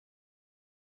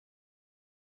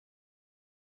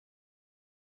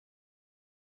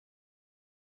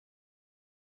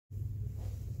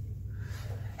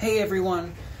Hey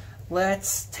everyone,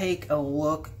 let's take a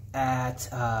look at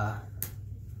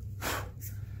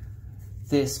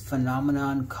this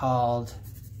phenomenon called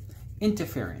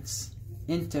interference,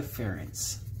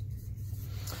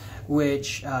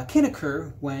 which can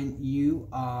occur when you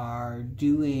are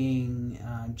doing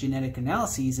genetic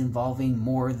analyses involving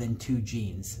more than two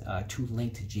genes, two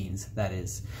linked genes, that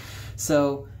is.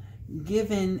 So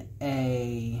given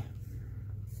a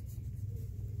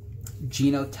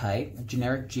genotype, a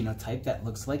generic genotype that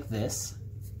looks like this,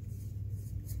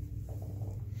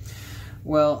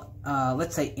 well,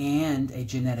 let's say, and a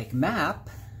genetic map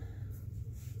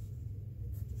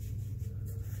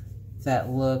that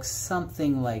looks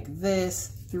something like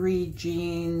this, 3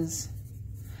 genes,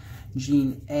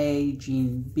 gene A,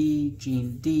 gene B,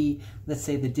 gene D. Let's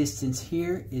say the distance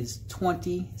here is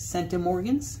 20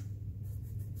 centimorgans.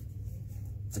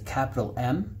 It's a capital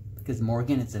M because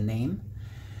Morgan is a name.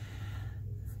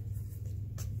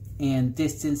 And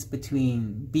distance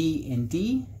between B and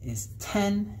D is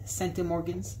 10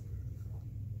 centimorgans.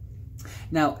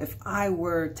 Now, if I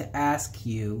were to ask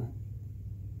you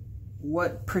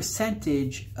what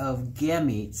percentage of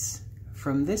gametes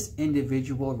from this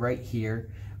individual right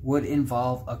here would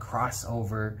involve a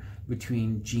crossover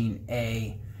between gene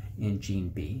A and gene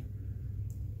B.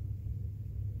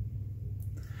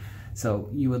 So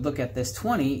you would look at this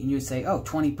 20 and you would say, oh,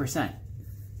 20%.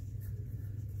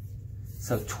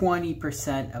 So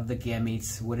 20% of the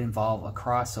gametes would involve a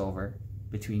crossover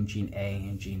between gene A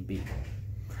and gene B.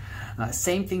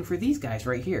 Same thing for these guys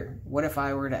right here. What if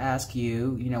I were to ask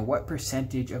you, what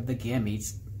percentage of the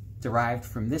gametes derived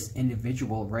from this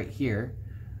individual right here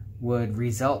would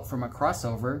result from a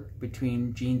crossover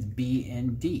between genes B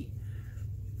and D?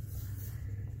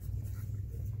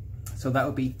 So that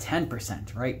would be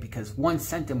 10%, right? Because 1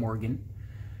 centimorgan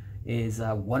is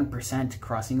 1%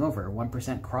 crossing over,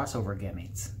 1% crossover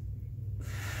gametes.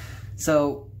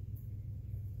 So,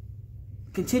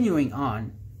 continuing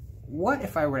on, what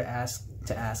if I were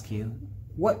to ask you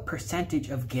what percentage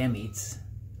of gametes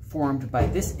formed by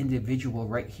this individual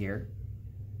right here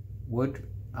would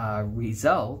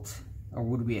result, or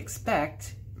would we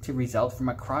expect to result from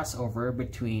a crossover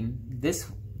between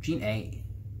this gene A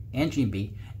and gene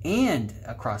B, and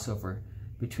a crossover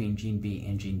between gene B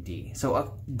and gene D? So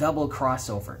a double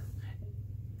crossover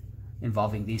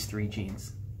involving these 3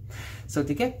 genes. So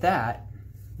to get that,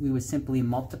 we would simply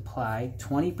multiply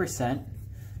 20%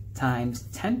 times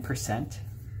 10%,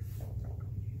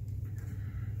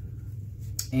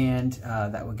 and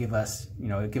that would give us,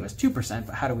 it would give us 2%,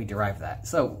 but how do we derive that?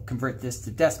 So convert this to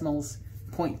decimals,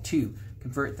 0.2.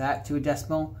 Convert that to a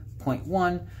decimal,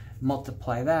 0.1.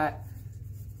 Multiply that,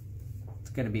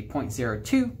 it's going to be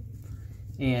 0.02.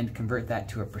 And convert that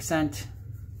to a percent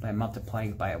by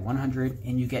multiplying by 100,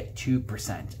 and you get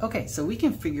 2%. Okay, so we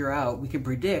can figure out, we can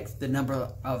predict the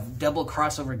number of double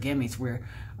crossover gametes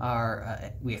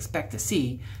we expect to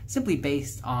see simply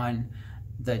based on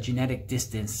the genetic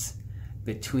distance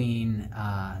between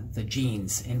the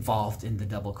genes involved in the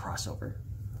double crossover.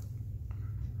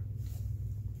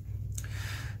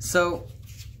 So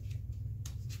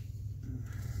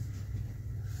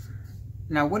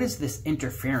now, what is this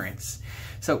interference?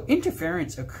 So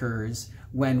interference occurs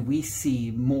when we see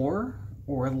more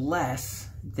or less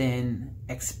than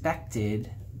expected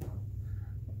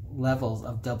levels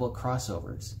of double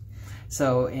crossovers.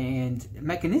 So, and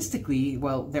mechanistically,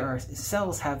 well,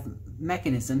 cells have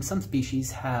mechanisms, some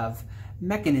species have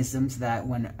mechanisms that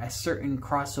when a certain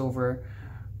crossover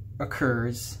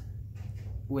occurs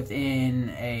within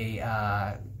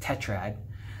a tetrad,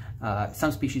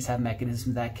 some species have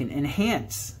mechanisms that can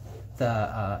enhance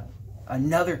the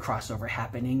another crossover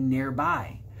happening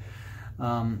nearby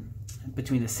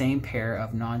between the same pair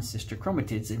of non-sister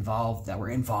chromatids that were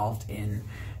involved in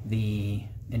the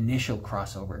initial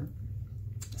crossover.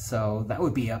 So that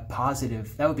would be a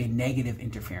positive, that would be negative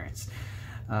interference.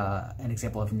 An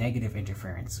example of negative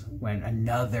interference when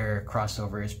another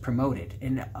crossover is promoted.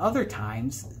 And other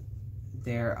times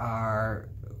there are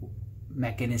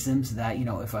mechanisms that,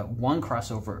 if one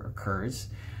crossover occurs,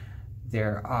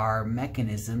 there are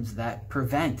mechanisms that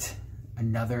prevent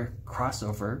another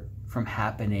crossover from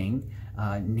happening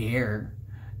near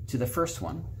to the first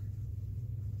one.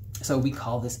 So we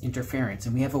call this interference,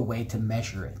 and we have a way to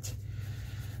measure it.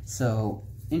 So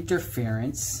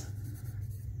interference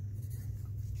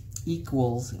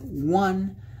equals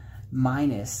 1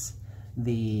 minus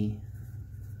the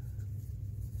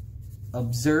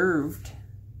observed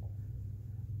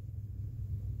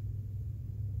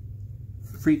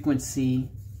frequency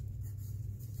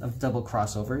of double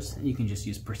crossovers, and you can just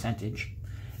use percentage,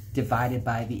 divided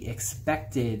by the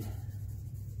expected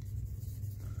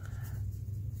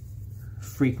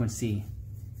frequency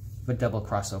of a double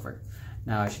crossover.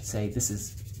 Now I should say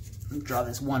draw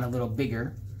this one a little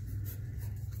bigger.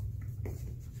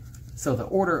 So the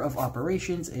order of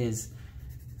operations is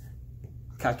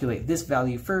calculate this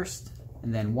value first,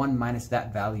 and then 1 minus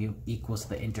that value equals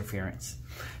the interference.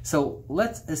 So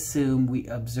let's assume we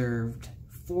observed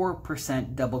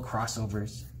 4% double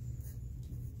crossovers,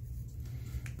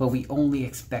 but we only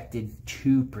expected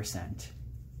 2%.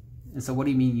 And so what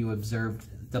do you mean you observed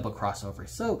double crossovers?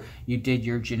 So you did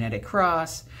your genetic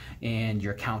cross, and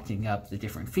you're counting up the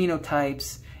different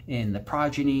phenotypes in the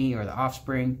progeny or the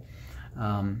offspring,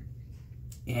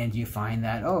 and you find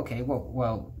that, oh, okay,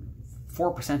 well,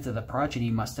 4% of the progeny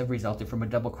must have resulted from a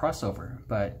double crossover,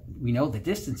 but we know the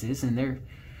distances, and there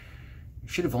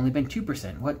should have only been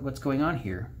 2%. What's going on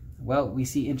here? Well, we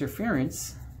see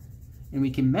interference, and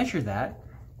we can measure that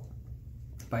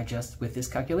by just with this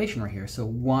calculation right here. So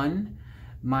 1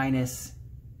 minus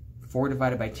 4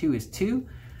 divided by 2 is 2,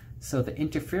 so the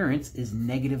interference is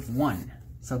 -1.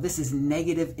 So this is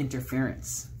negative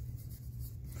interference.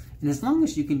 And as long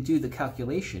as you can do the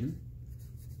calculation,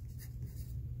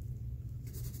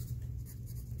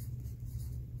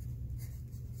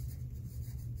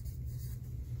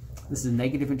 this is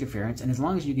negative interference, and as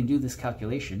long as you can do this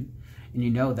calculation, and you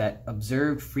know that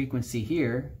observed frequency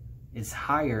here is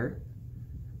higher,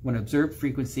 when observed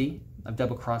frequency of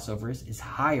double crossovers is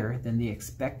higher than the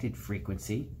expected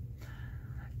frequency,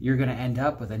 you're going to end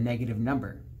up with a negative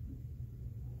number.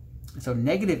 So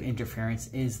negative interference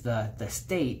is the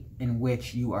state in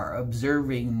which you are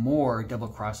observing more double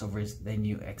crossovers than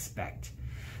you expect.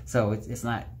 So it's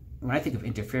not, when I think of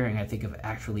interfering, I think of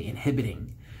actually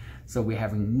inhibiting. So we're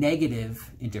having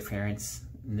negative interference.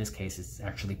 In this case, it's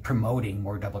actually promoting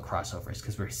more double crossovers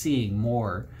because we're seeing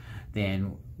more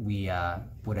than we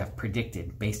would have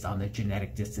predicted based on the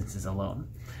genetic distances alone.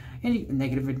 And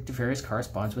negative interference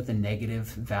corresponds with a negative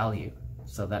value.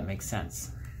 So that makes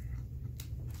sense.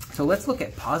 So let's look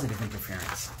at positive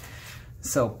interference.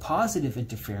 So positive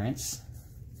interference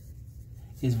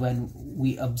is when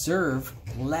we observe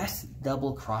less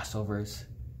double crossovers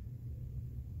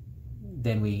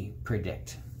than we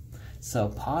predict. So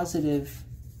positive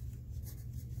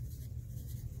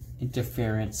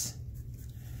interference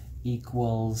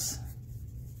equals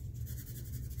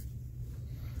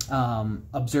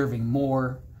observing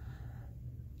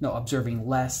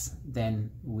less than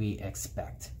we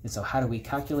expect. And so how do we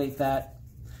calculate that?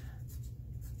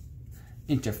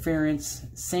 Interference,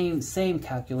 same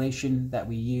calculation that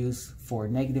we use for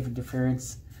negative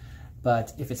interference,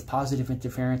 but if it's positive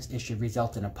interference, it should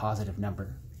result in a positive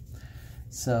number.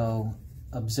 So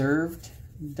observed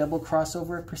double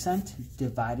crossover percent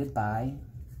divided by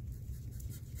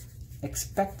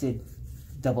expected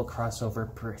double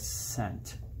crossover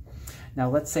percent. Now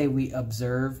let's say we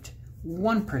observed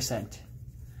 1%,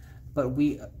 but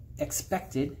we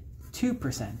expected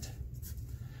 2%.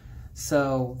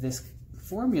 So this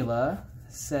formula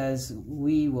says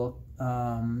we will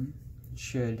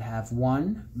should have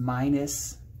 1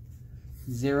 minus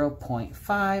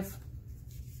 0.5.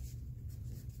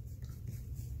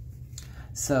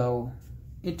 So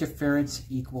interference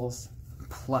equals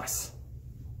plus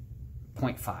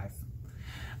 0.5.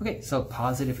 Okay, so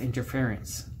positive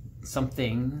interference.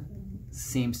 Something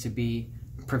seems to be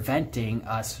preventing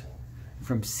us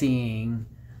from seeing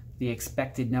the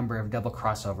expected number of double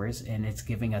crossovers, and it's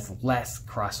giving us less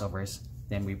crossovers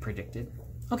than we predicted.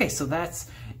 Okay, so that's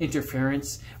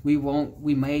interference.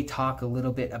 We may talk a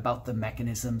little bit about the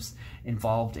mechanisms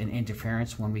involved in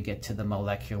interference when we get to the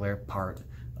molecular part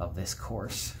of this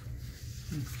course.